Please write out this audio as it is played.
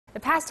The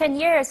past 10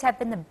 years have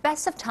been the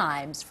best of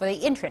times for the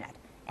internet.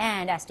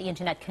 And as the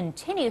internet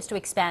continues to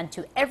expand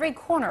to every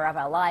corner of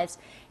our lives,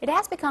 it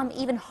has become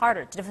even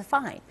harder to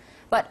define.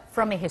 But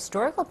from a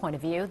historical point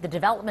of view, the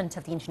development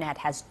of the internet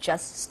has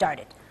just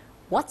started.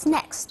 What's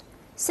next?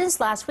 Since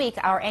last week,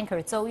 our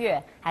anchor Zhou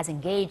Yue has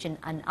engaged in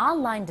an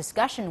online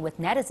discussion with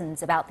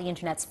netizens about the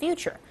internet's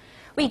future.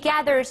 We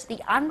gathered the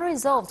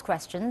unresolved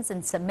questions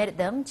and submitted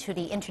them to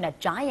the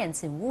internet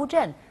giants in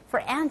Wuzhen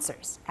for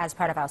answers as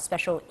part of our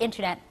special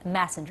Internet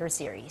Messenger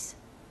series.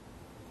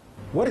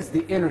 What is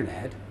the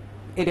internet?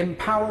 It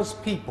empowers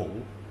people,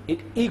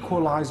 it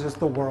equalizes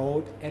the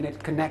world, and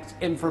it connects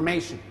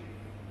information.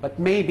 But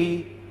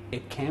maybe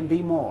it can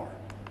be more.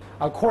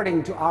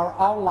 According to our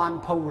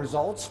online poll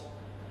results,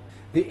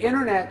 the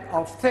Internet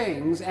of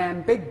Things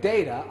and big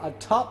data are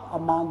top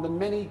among the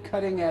many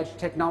cutting-edge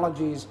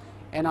technologies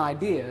and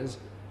ideas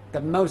the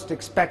most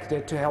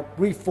expected to help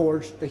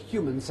reforge the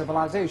human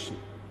civilization.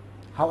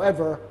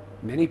 However,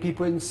 many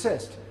people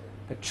insist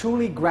that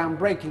truly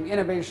groundbreaking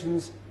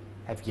innovations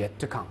have yet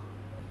to come.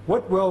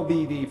 What will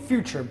the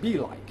future be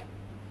like?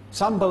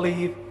 Some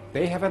believe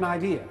they have an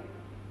idea.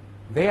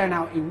 They are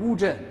now in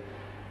Wuzhen.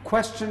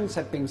 Questions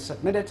have been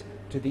submitted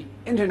to the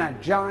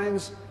internet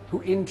giants,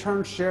 who in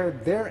turn share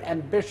their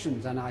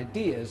ambitions and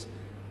ideas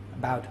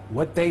about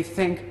what they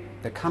think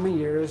the coming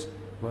years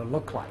will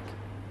look like.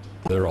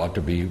 There ought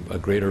to be a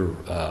greater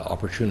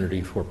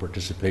opportunity for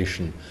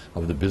participation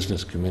of the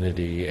business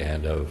community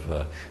and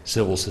of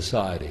civil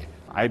society.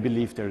 I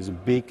believe there is a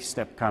big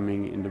step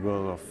coming in the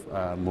world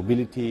of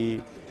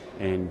mobility,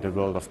 in the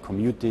world of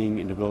commuting,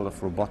 in the world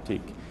of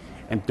robotic.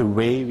 And the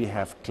way we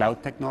have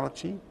cloud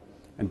technology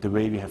and the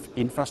way we have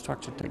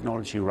infrastructure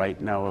technology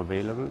right now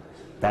available,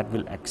 that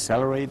will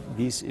accelerate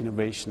these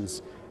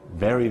innovations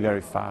very,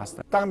 very fast.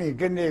 当你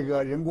跟这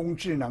个人工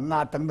智能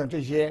啊等等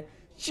这些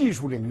技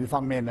术领域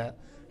方面的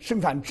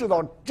生产制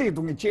造这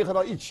东西结合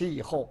到一起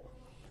以后，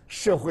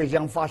社会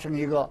将发生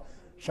一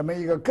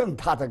个更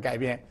大的改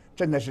变，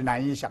真的是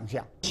难以想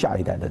象。下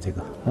一代的这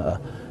个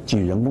基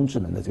于人工智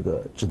能的这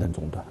个智能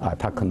终端啊，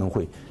它可能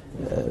会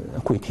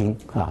会听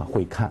啊，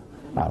会看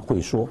啊，会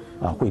说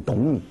啊，会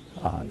懂你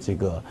啊，这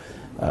个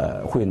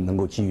会能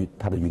够基于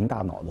它的云大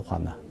脑的话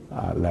呢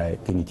啊，来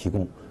给你提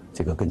供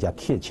这个更加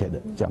贴切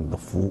的这样的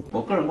服务。我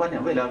个人观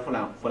点，未来互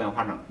联网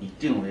发展一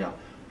定要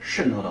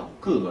渗透到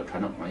各个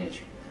传统行业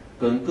去，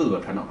跟各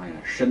个传统行业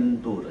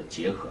深度的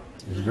结合。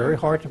 It's very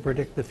hard to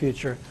predict the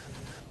future,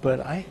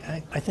 but I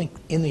think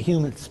in the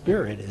human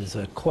spirit is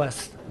a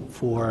quest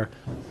for,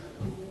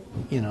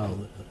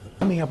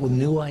 coming up with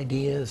new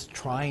ideas,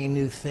 trying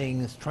new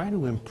things, trying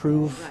to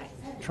improve,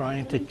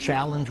 trying to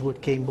challenge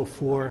what came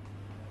before.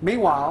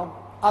 Meanwhile,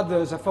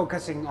 others are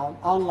focusing on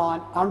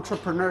online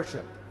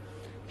entrepreneurship.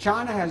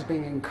 China has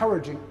been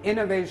encouraging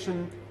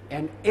innovation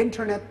and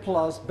Internet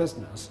Plus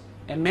business,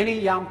 and many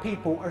young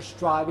people are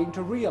striving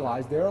to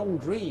realize their own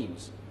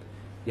dreams.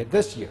 Yet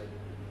this year,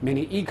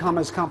 many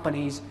e-commerce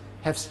companies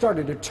have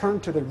started to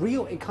turn to the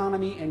real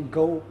economy and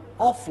go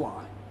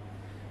offline.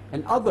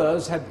 And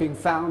others have been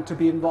found to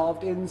be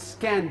involved in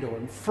scandal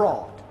and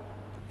fraud.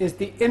 Is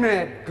the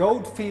Internet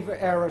gold fever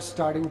era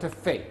starting to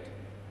fade?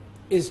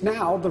 Is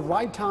now the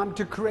right time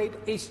to create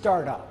a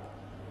startup?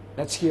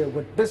 Let's hear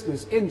what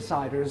business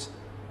insiders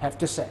have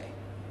to say.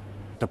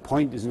 The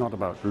point is not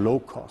about low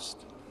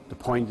cost. The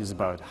point is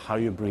about how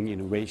you bring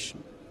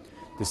innovation.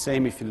 The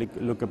same if you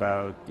look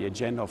about the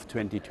agenda of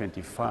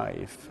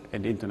 2025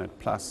 and Internet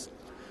Plus.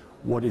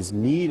 What is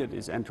needed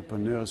is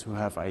entrepreneurs who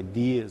have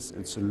ideas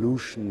and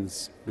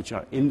solutions which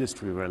are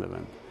industry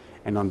relevant.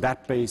 And on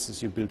that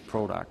basis you build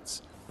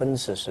products. 奔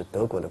驰是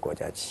德国的国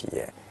家企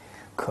业，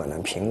可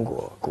能苹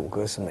果、谷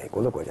歌是美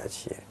国的国家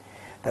企业，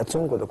但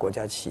中国的国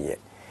家企业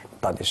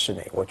到底是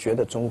哪？我觉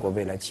得中国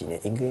未来几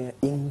年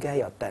应该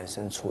要诞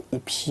生出一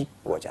批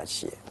国家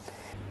企业。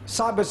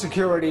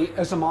 Cybersecurity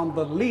is among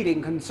the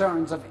leading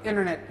concerns of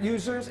Internet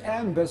users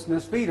and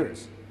business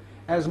leaders.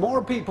 As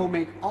more people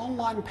make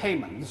online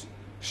payments,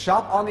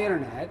 shop on the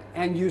Internet,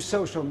 and use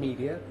social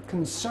media,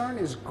 concern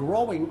is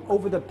growing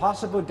over the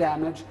possible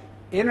damage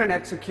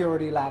Internet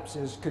security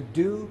lapses could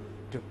do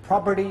to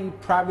property,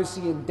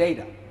 privacy, and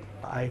data.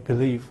 I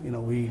believe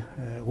we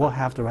will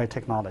have the right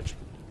technology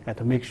and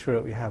to make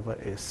sure we have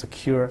a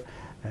secure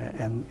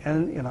and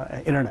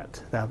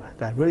internet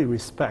that really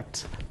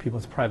respects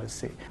people's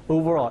privacy.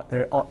 Overall,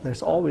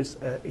 there's always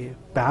a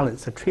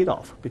balance, a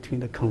trade-off between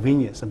the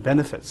convenience and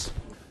benefits.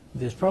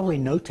 There's probably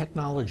no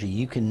technology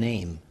you can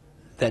name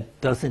that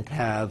doesn't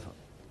have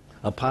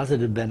a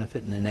positive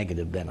benefit and a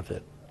negative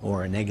benefit,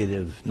 or a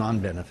negative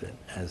non-benefit,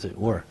 as it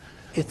were.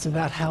 It's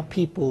about how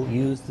people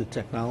use the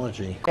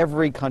technology.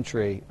 Every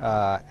country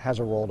has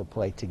a role to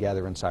play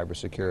together in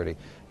cybersecurity.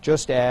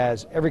 Just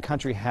as every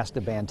country has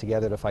to band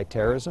together to fight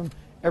terrorism,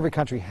 every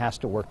country has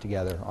to work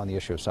together on the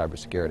issue of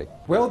cybersecurity.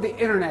 Will the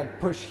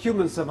Internet push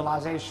human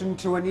civilization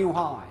to a new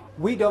high?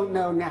 We don't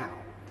know now,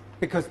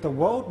 because the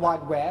World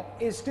Wide Web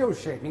is still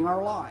shaping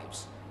our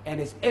lives, and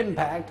its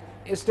impact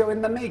is still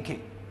in the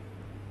making.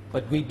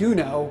 But we do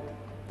know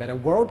that a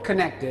world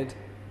connected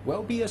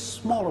will be a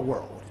smaller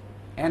world,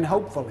 and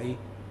hopefully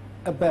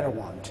a better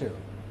one too.